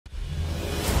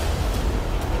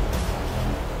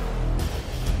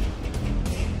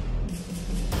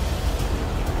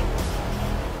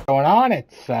Going on?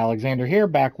 It's Alexander here,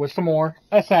 back with some more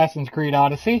Assassin's Creed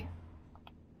Odyssey.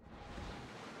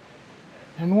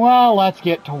 And well, let's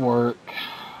get to work.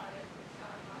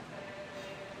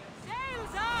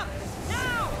 Sails up!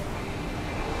 Now!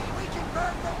 We can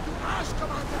burn them to ash,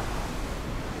 Commander!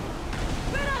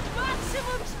 We're at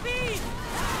maximum speed!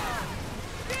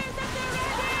 Speed that they're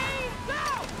ready! Go!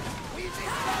 We just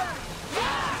burn!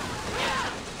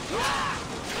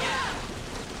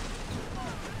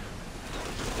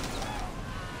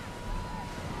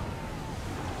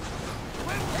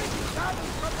 We're taking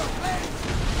damage from the flames!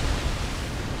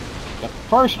 The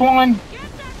first one. Get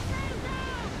that sail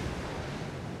down!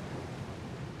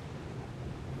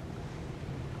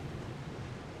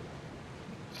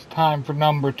 It's time for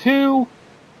number 2.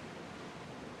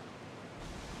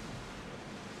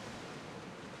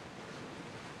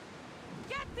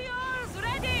 Get the oars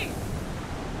ready!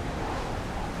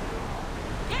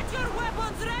 Get your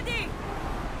weapons ready!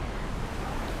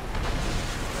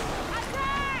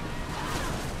 Attack!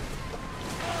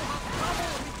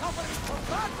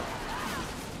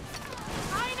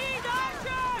 I need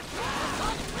archers!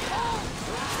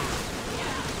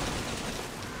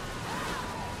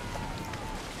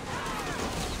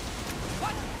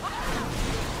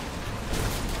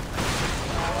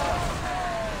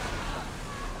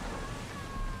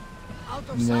 Out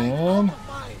of sight, Then out of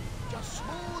mind. Just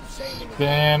smooth sailing.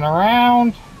 spin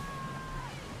around.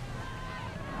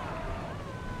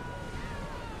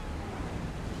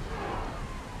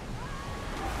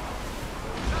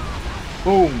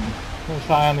 Boom. Let's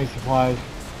eye on these supplies.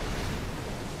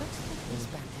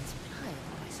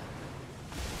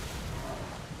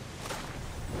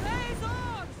 Raise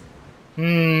oars!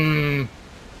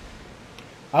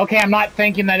 Okay, I'm not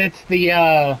thinking that it's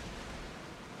the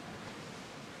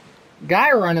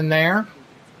guy running there.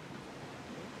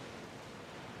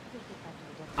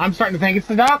 I'm starting to think it's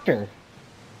the doctor.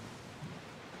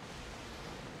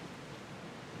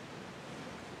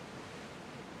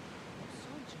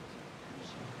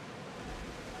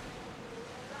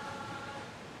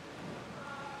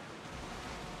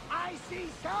 I see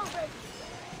salvage!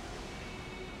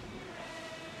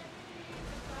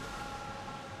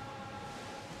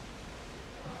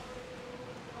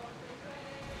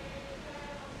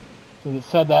 So it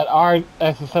said that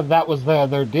that was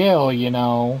their deal, you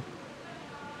know.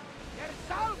 There's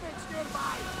salvage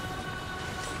nearby!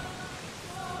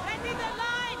 Ready the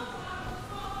line!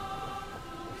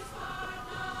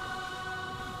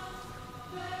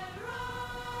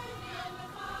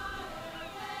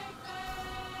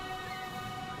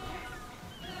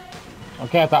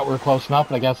 Okay, I thought we were close enough,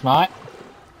 but I guess not.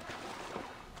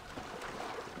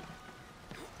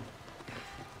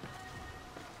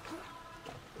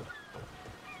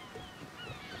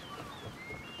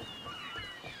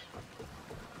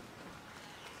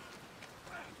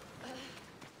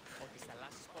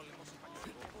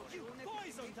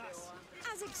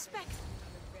 As expected.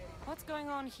 What's going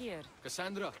on here?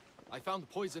 Cassandra, I found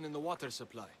poison in the water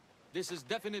supply. This is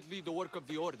definitely the work of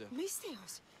the Order.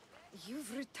 Mystios,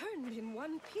 you've returned in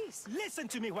one piece. Listen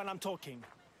to me when I'm talking.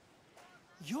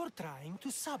 You're trying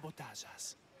to sabotage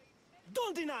us.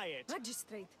 Don't deny it!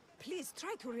 Magistrate, please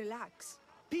try to relax.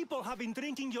 People have been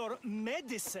drinking your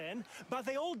medicine, but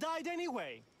they all died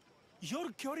anyway.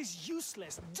 Your cure is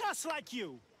useless, just like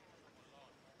you.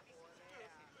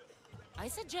 I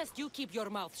suggest you keep your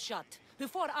mouth shut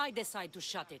before I decide to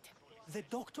shut it. The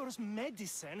doctor's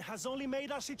medicine has only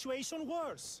made our situation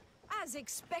worse. As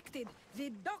expected,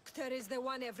 the doctor is the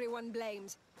one everyone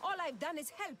blames. All I've done is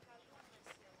help.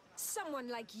 Someone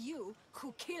like you,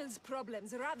 who kills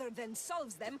problems rather than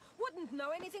solves them, wouldn't know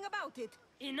anything about it.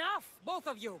 Enough, both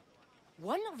of you!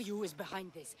 One of you is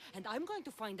behind this, and I'm going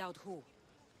to find out who.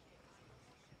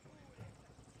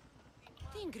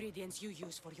 The ingredients you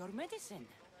use for your medicine.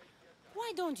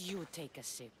 Why don't you take a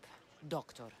sip,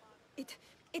 Doctor?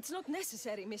 It's not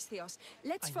necessary, Mystios.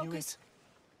 Let's I knew focus.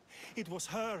 it. It was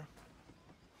her.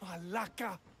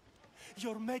 Malaka.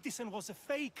 Your medicine was a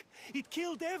fake. It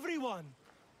killed everyone.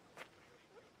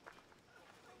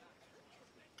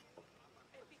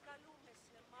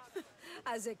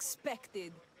 As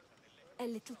expected. A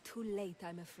little too late,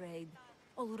 I'm afraid.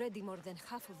 Already more than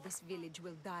half of this village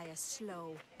will die a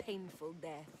slow, painful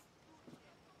death.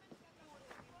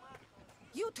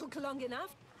 You took long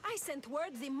enough. I sent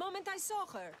word the moment I saw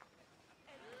her.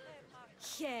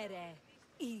 Here,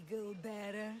 eagle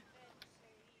bearer.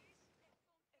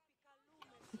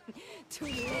 Too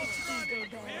late, eagle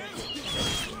bearer.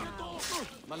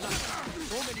 Malaka,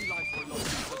 so many lives were lost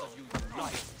because of you, you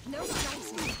liar. No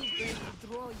chance is too great to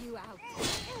draw you out.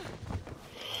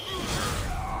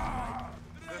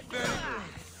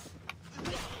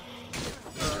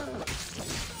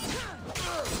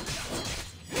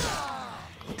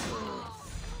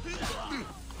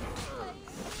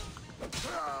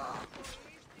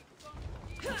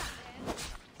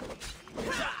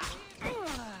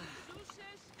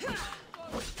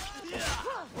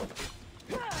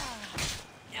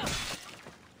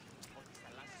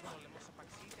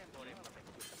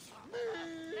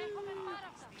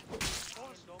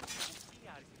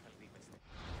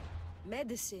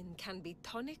 Medicine can be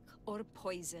tonic or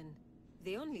poison.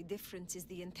 The only difference is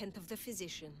the intent of the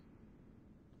physician.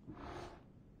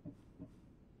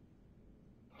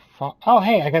 Oh,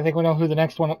 hey, I think we know who the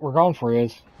next one we're going for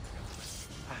is.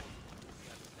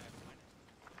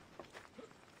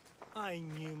 I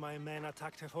knew my men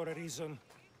attacked her for a reason.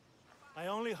 I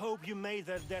only hope you made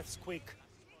their deaths quick.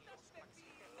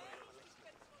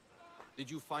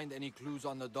 Did you find any clues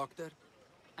on the doctor?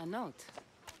 A note.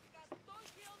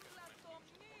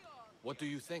 What do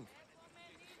you think?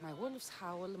 My wolves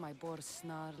howl, my boars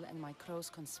snarl, and my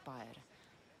crows conspire.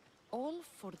 All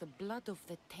for the blood of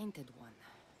the Tainted One.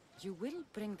 You will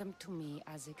bring them to me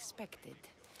as expected.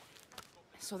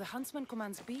 So the huntsman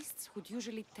commands beasts who'd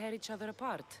usually tear each other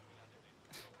apart.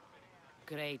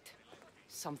 Great.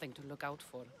 Something to look out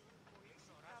for.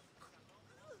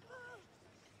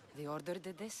 The Order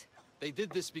did this? They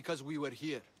did this because we were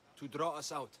here, to draw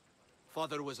us out.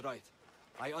 Father was right.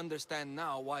 I understand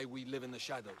now why we live in the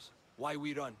shadows, why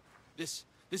we run. This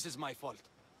is my fault.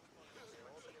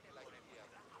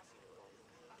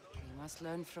 We must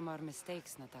learn from our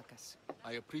mistakes, Natakas.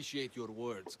 I appreciate your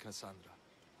words, Cassandra.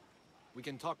 We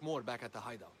can talk more back at the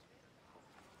hideout.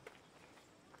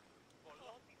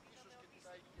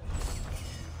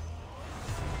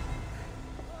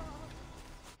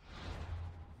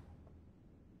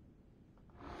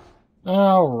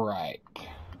 All right.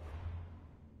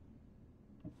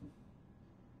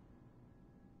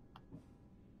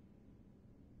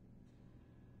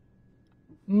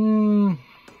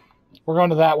 We're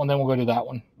going to that one, then we'll go to that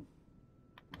one.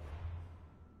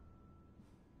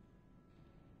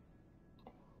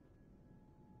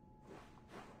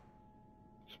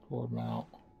 Explored Mount.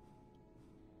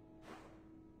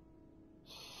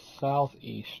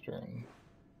 Southeastern.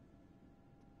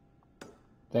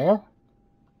 There?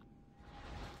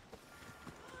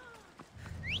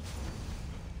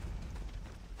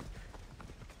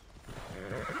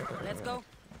 Let's go.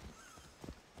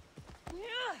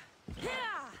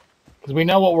 Because we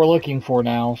know what we're looking for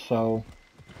now, so...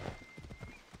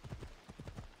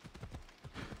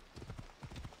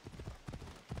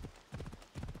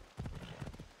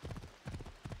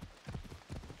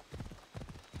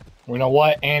 we know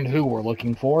what and who we're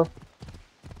looking for.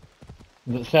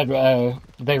 It said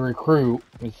they recruit.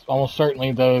 It's almost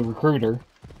certainly the recruiter.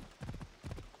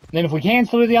 Then if we can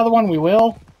still do the other one, we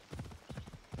will.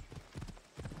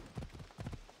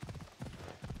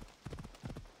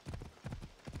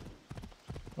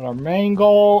 But our main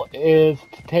goal is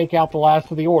to take out the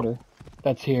last of the Order.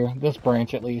 That's here. This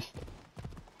branch, at least.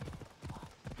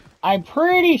 I'm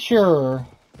pretty sure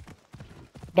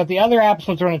that the other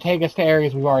episodes are going to take us to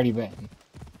areas we've already been.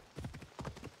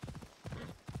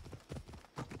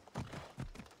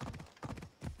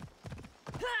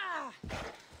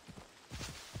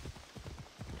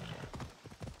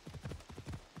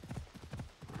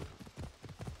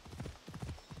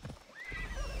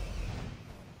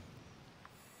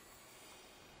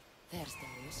 There's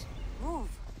Darius. Move!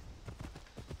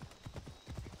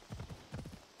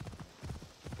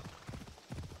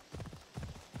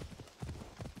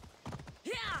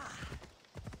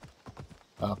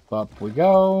 Up we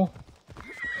go.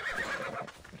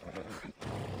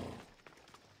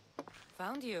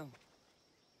 Found you.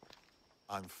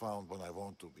 I'm found when I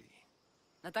want to be.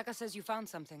 Nataka says you found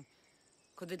something.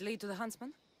 Could it lead to the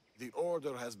huntsman? The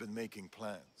Order has been making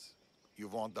plans. You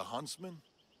want the huntsman?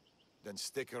 Then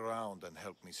stick around and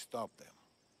help me stop them.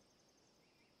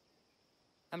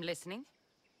 I'm listening.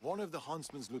 One of the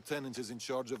huntsman's lieutenants is in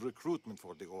charge of recruitment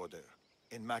for the Order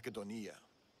in Macedonia.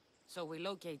 So we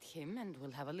locate him and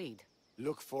we'll have a lead.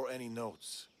 Look for any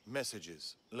notes,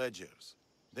 messages, ledgers.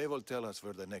 They will tell us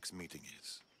where the next meeting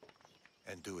is.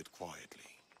 And do it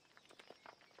quietly.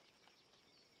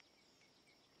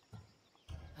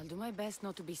 I'll do my best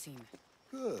not to be seen.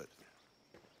 Good.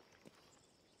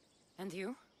 And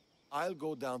you? I'll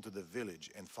go down to the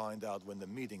village and find out when the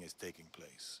meeting is taking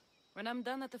place. When I'm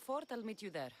done at the fort, I'll meet you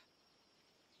there.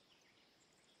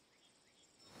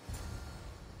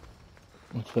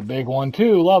 It's the big one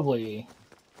too, lovely.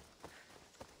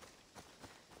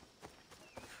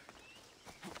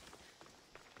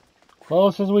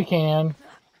 Close as we can.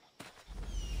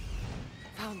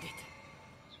 Found it.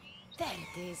 There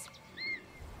it is.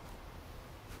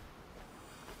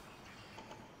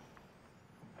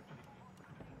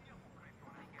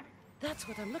 That's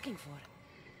what I'm looking for.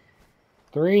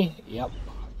 3? Yep,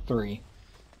 3.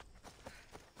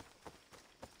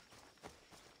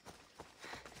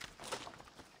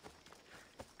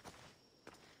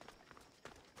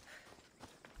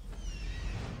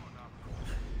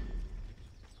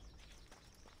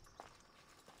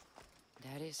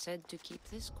 Darius said to keep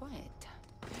this quiet.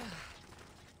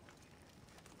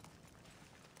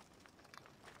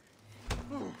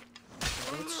 The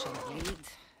witch shall bleed,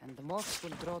 and the moths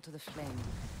will draw to the flame.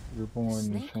 You're born,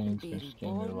 new Snake will fangs, be new skin,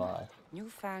 new reborn, life. new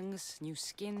fangs, new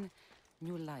skin,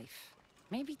 new life.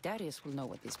 Maybe Darius will know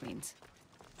what this means.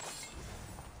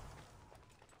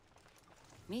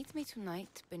 Meet me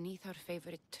tonight beneath our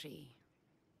favorite tree.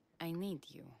 I need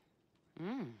you.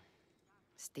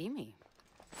 Steamy.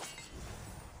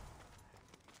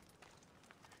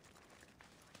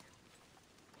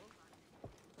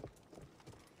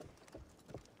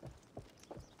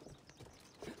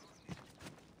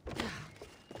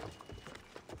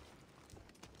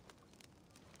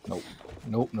 Nope.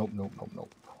 Nope, nope, nope, nope,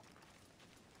 nope.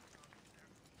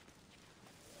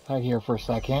 Hide here for a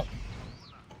second.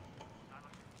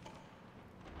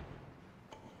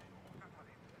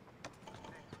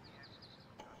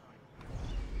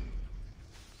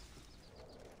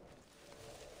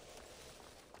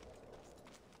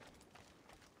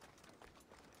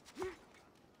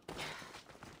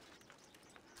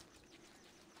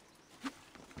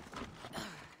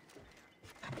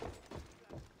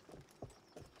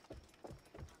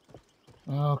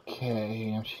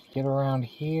 Okay, I should get around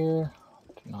here.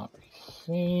 Cannot be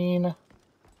seen.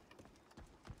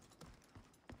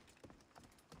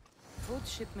 Food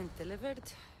shipment delivered.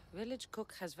 Village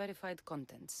cook has verified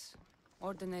contents.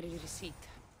 Ordinary receipt.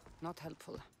 Not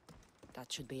helpful.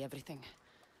 That should be everything.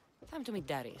 Time to meet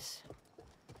Darius.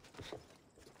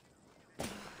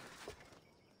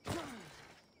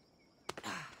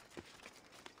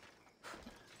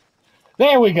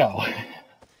 There we go.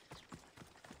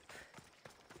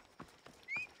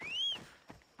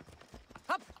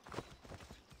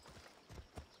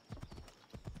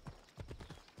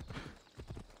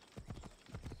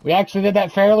 We actually did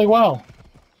that fairly well.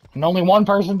 And only one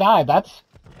person died. That's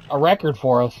a record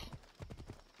for us.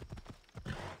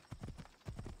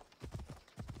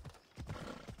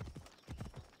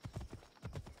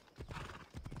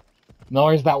 The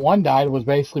only reason that one died was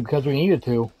basically because we needed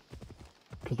to.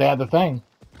 Because they had the thing.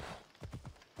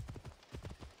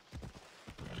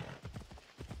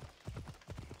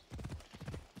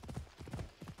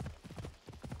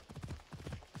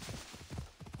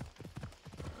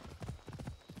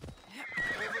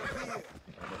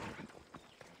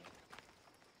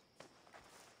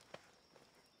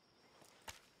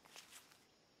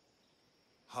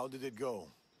 How did it go?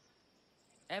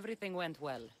 Everything went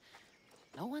well.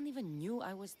 No one even knew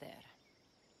I was there.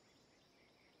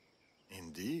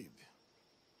 Indeed.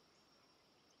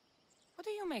 What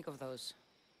do you make of those?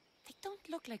 They don't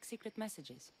look like secret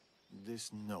messages.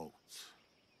 This note.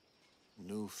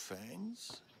 New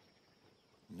fangs,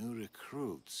 new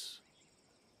recruits,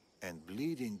 and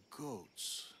bleeding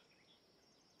goats.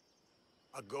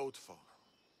 A goat farm,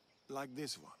 like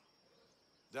this one.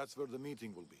 That's where the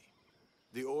meeting will be.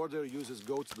 The Order uses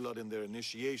goat's blood in their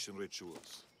initiation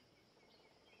rituals.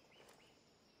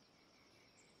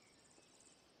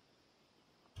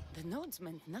 The notes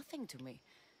meant nothing to me.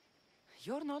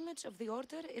 Your knowledge of the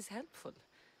Order is helpful.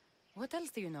 What else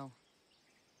do you know?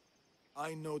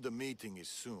 I know the meeting is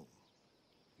soon.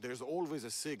 There's always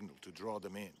a signal to draw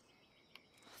them in.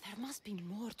 There must be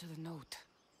more to the note.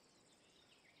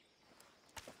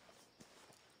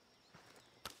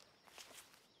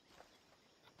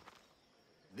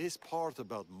 This part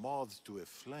about moths to a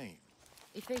flame.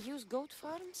 If they use goat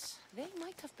farms, they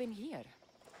might have been here.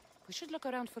 We should look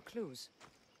around for clues.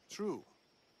 True.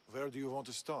 Where do you want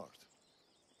to start?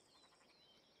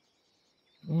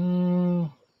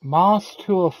 Moss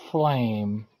to a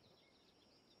flame.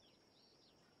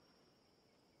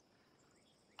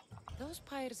 Those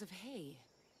pyres of hay.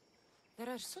 There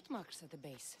are soot marks at the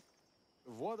base.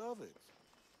 What of it?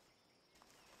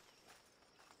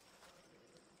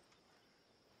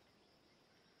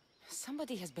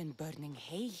 Somebody has been burning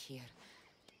hay here.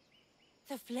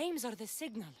 The flames are the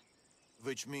signal.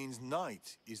 Which means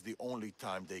night is the only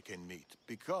time they can meet,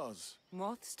 because...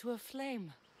 Moths to a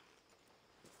flame.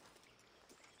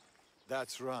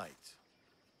 That's right.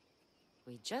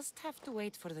 We just have to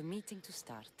wait for the meeting to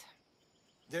start.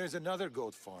 There's another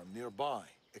goat farm nearby,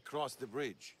 across the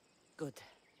bridge. Good.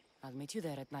 I'll meet you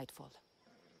there at nightfall.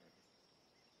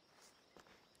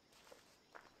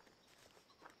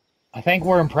 I think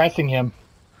we're impressing him.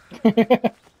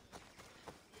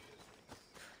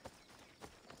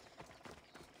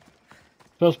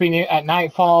 Supposed to be at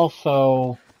nightfall,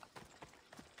 so...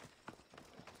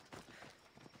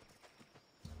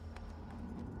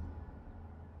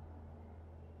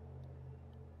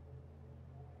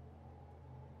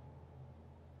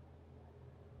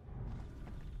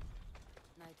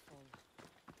 Nightfall.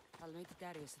 I'll meet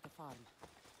Darius at the farm.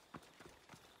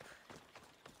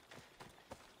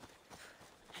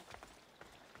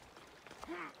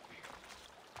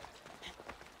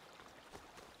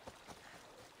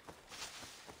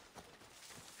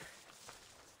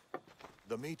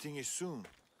 The meeting is soon.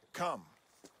 Come.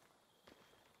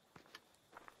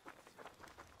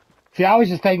 See, I was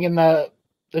just thinking that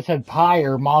it said pie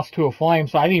or moss to a flame,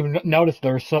 so I didn't even notice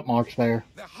there were soot marks there.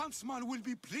 The huntsman will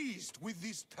be pleased with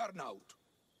this turnout.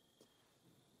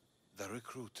 The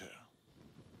recruiter.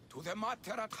 To the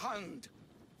matter at hand,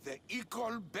 the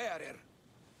eagle bearer.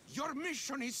 Your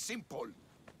mission is simple.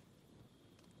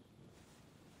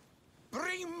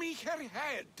 Bring me her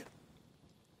head.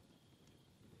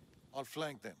 I'll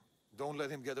flank them. Don't let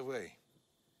him get away.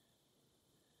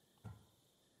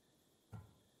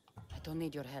 I don't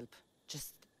need your help.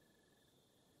 Just...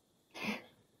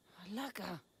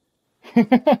 Alaka.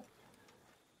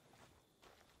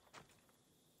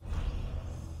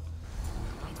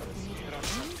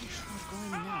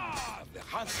 The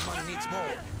huntsman needs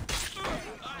more.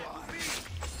 I'll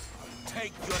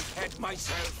take your head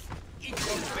myself,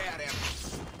 eagle bearer.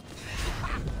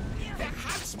 The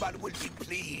huntsman will be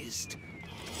pleased.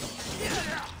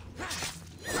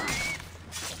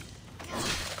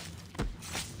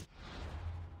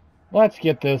 Let's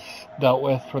get this dealt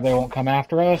with where they won't come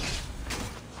after us.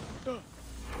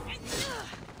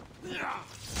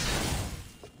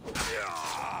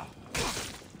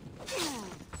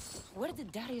 Where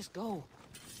did Darius go?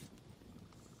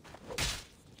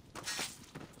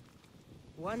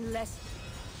 One less.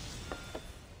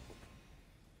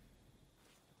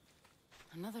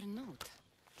 Another note.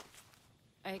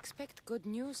 I expect good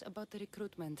news about the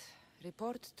recruitment.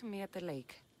 Report to me at the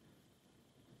lake.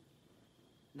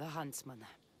 The huntsman.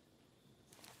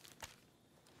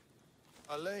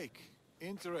 A lake.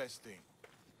 Interesting.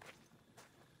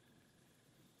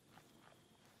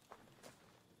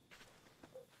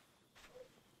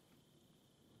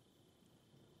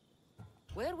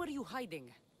 Where were you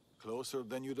hiding? Closer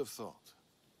than you'd have thought.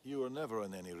 You were never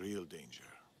in any real danger.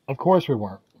 Of course we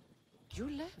weren't. You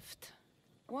left.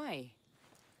 Why?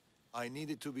 I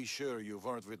needed to be sure you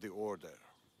weren't with the Order.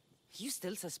 You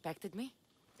still suspected me?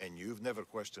 And you've never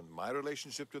questioned my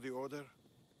relationship to the Order?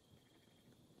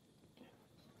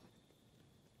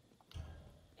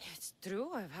 It's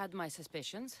true, I've had my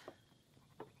suspicions.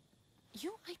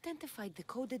 You identified the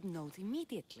coded note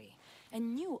immediately,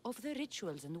 and knew of the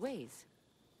rituals and ways.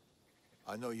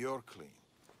 I know you're clean,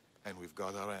 and we've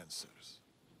got our answers.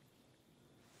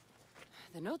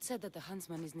 The note said that the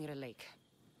huntsman is near a lake.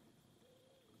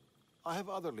 I have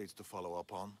other leads to follow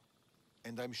up on,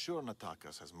 and I'm sure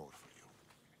Natakas has more for you.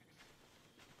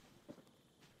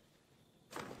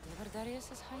 Whatever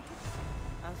Darius is hiding,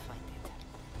 I'll find it.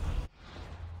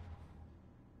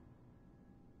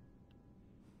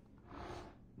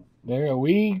 There,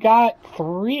 we got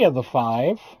 3 of the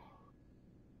 5.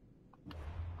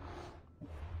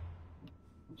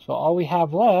 So all we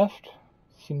have left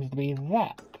seems to be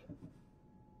that.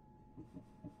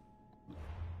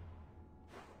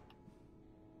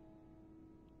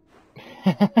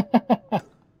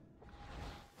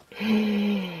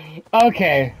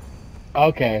 Okay.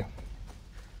 Okay.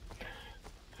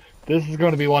 This is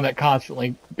going to be one that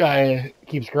constantly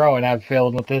keeps growing, I have a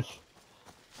feeling, with this.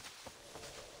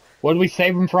 What did we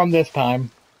save him from this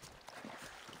time?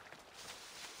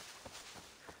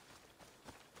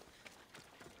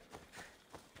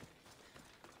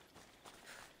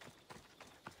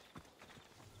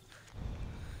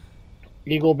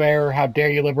 Eagle Bearer, how dare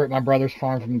you liberate my brother's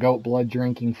farm from goat blood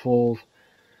drinking fools.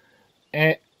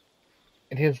 And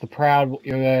it is the proud,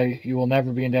 you will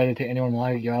never be indebted to anyone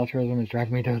like your altruism is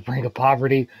driving me to the brink of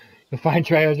poverty. You'll find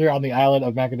treasure on the island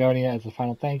of Macedonia as a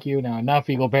final thank you. Now enough,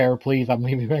 Eagle Bearer, please, I'm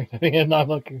leaving Macedonia and I'm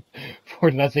looking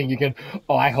forward to that thing you can...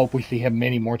 Oh, I hope we see him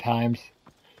many more times.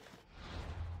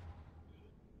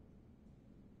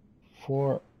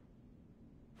 For...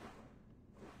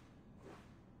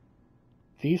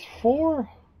 These 4?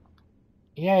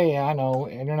 Yeah, I know.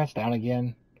 Internet's down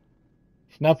again.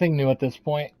 It's nothing new at this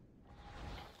point.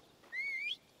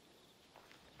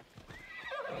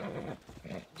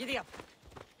 Giddy up.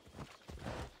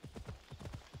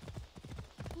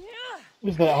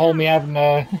 Just that whole me having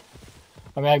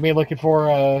me looking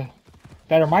for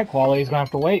better mic quality is gonna have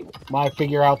to wait while I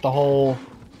figure out the whole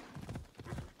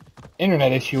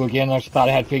internet issue again. I just thought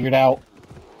I had figured out.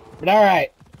 But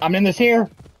alright, I'm in this here.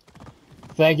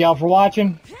 Thank y'all for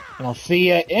watching, and I'll see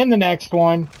you in the next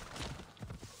one,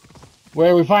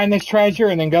 where we find this treasure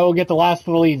and then go get the last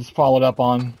of the leads followed up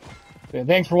on. So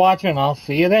thanks for watching, and I'll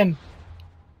see you then.